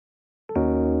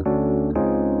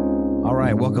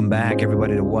right, welcome back,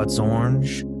 everybody, to What's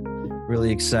Orange.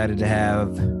 Really excited to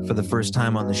have, for the first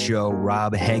time on the show,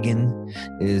 Rob Hagen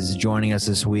is joining us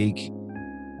this week,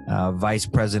 Vice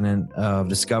President of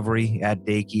Discovery at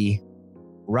Dakey.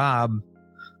 Rob,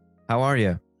 how are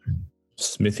you?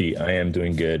 Smithy, I am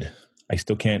doing good. I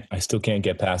still can't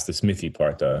get past the Smithy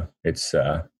part, though. It's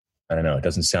I don't know, it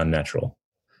doesn't sound natural.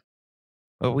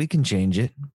 Well, we can change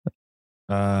it.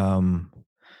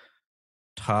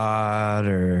 Todd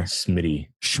or Smitty.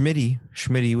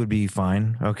 Schmitty would be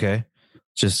fine. Okay.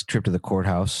 Just trip to the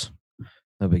courthouse.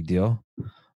 No big deal.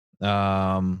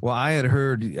 Well, I had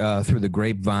heard through the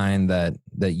grapevine that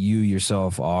you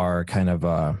yourself are kind of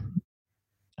a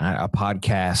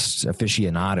podcast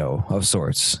aficionado of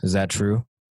sorts. Is that true?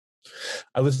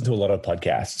 I listen to a lot of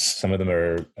podcasts. Some of them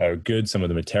are good. Some of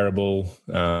them are terrible.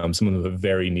 Some of them are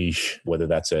very niche, whether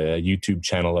that's a YouTube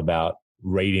channel about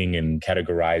rating and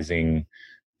categorizing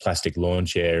plastic lawn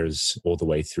chairs all the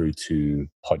way through to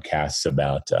podcasts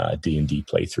about D&D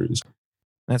playthroughs.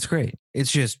 That's great.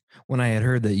 It's just when I had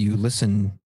heard that you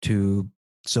listen to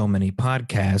so many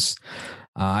podcasts,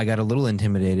 I got a little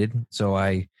intimidated. So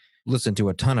I listened to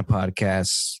a ton of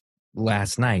podcasts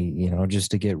last night, just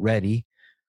to get ready.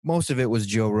 Most of it was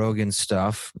Joe Rogan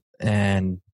stuff.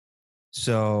 And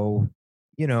so,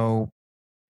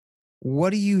 what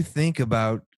do you think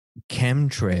about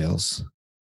chemtrails?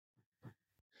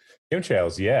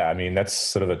 Chemtrails, yeah. I mean, that's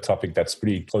sort of a topic that's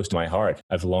pretty close to my heart.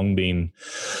 I've long been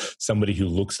somebody who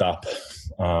looks up,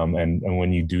 and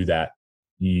when you do that,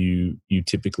 you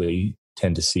typically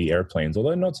tend to see airplanes,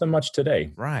 although not so much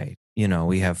today. Right.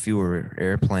 We have fewer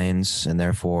airplanes, and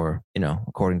therefore,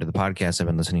 according to the podcast I've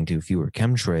been listening to, fewer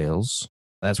chemtrails.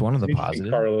 That's one of the positives.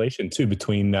 Correlation too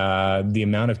between the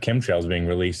amount of chemtrails being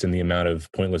released and the amount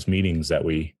of pointless meetings that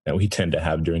we tend to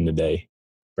have during the day.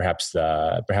 Perhaps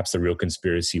the real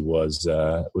conspiracy was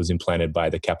implanted by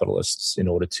the capitalists in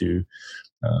order to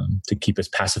keep us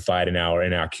pacified in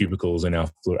our cubicles and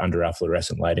under our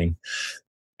fluorescent lighting.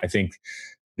 I think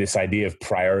this idea of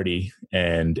priority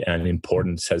and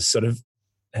importance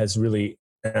has really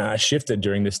shifted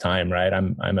during this time, right?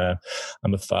 I'm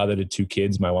a father to two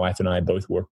kids. My wife and I both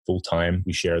work full time.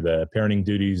 We share the parenting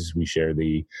duties. We share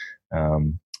the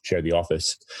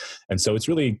office, and so it's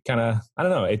really kind of, I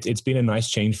don't know. It's been a nice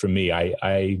change for me.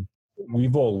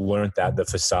 We've all learned that the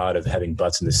facade of having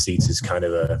butts in the seats is kind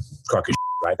of a crock of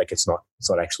shit, right? Like it's not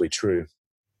actually true.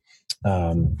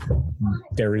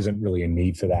 There isn't really a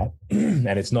need for that.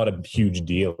 And it's not a huge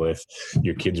deal if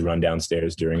your kids run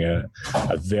downstairs during a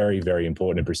very, very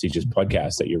important and prestigious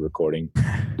podcast that you're recording.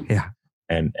 Yeah.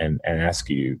 And ask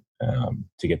you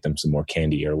to get them some more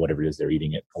candy or whatever it is they're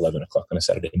eating at 11 o'clock on a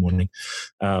Saturday morning.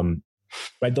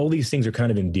 But all these things are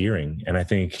kind of endearing. And I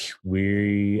think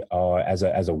we are, as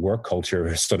a work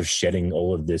culture, sort of shedding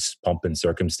all of this pomp and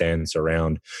circumstance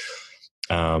around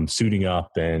suiting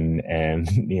up and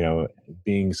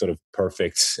being sort of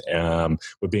perfect.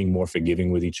 We're being more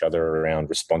forgiving with each other around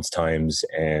response times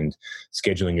and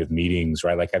scheduling of meetings,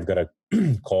 right? Like I've got a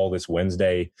call this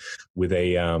Wednesday with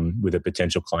a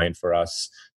potential client for us,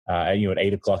 at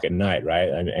 8 o'clock at night, right?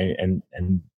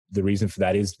 And the reason for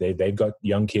that is they've got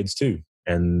young kids too,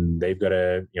 and they've got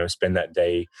to spend that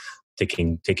day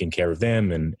taking care of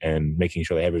them and making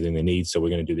sure they have everything they need. So we're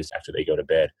going to do this after they go to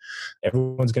bed.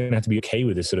 Everyone's going to have to be okay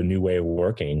with this sort of new way of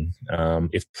working.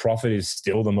 If profit is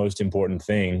still the most important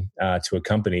thing to a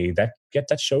company, that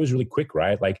shows really quick,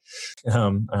 right? Like,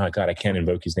 God, I can't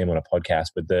invoke his name on a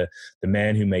podcast, but the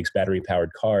man who makes battery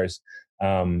powered cars,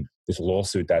 this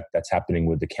lawsuit that's happening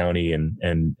with the county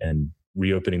and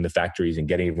reopening the factories and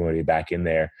getting everybody back in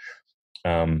there.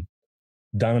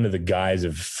 Done under the guise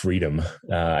of freedom,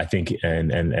 I think,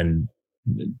 and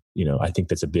I think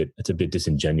it's a bit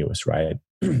disingenuous, right?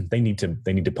 They need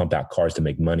to pump out cars to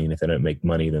make money, and if they don't make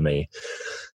money, then they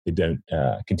don't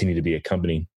continue to be a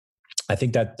company. I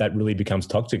think that really becomes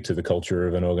toxic to the culture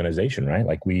of an organization, right?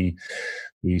 Like we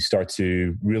start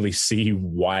to really see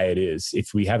why it is.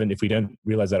 If we don't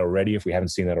realize that already, if we haven't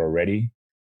seen that already,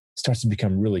 it starts to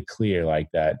become really clear, like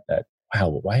that.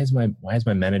 Wow, why is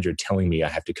my manager telling me I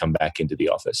have to come back into the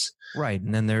office? Right.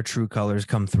 And then their true colors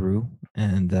come through.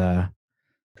 And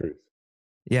Truth.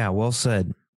 Yeah, well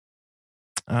said.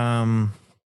 Okay,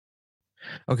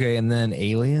 and then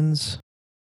aliens.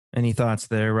 Any thoughts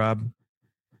there, Rob?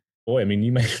 Boy, I mean,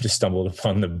 you may have just stumbled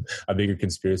upon a bigger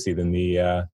conspiracy than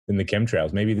the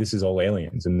chemtrails. Maybe this is all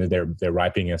aliens, and they're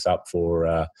ripening us up for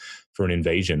an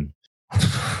invasion.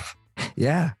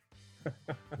 Yeah,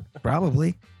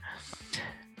 probably.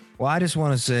 Well, I just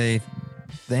want to say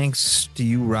thanks to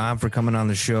you, Rob, for coming on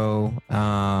the show.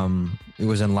 It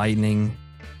was enlightening,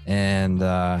 and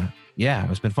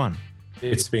it's been fun.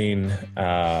 It's been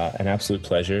an absolute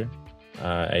pleasure.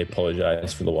 I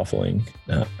apologize for the waffling.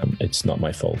 It's not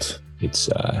my fault. It's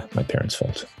my parents'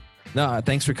 fault. No,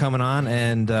 thanks for coming on,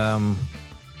 and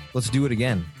let's do it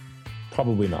again.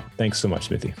 Probably not. Thanks so much,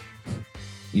 Smithy.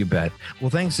 You bet. Well,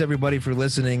 thanks everybody for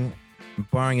listening.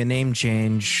 Barring a name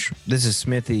change, this is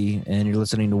Smithy, and you're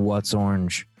listening to What's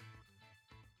Orange.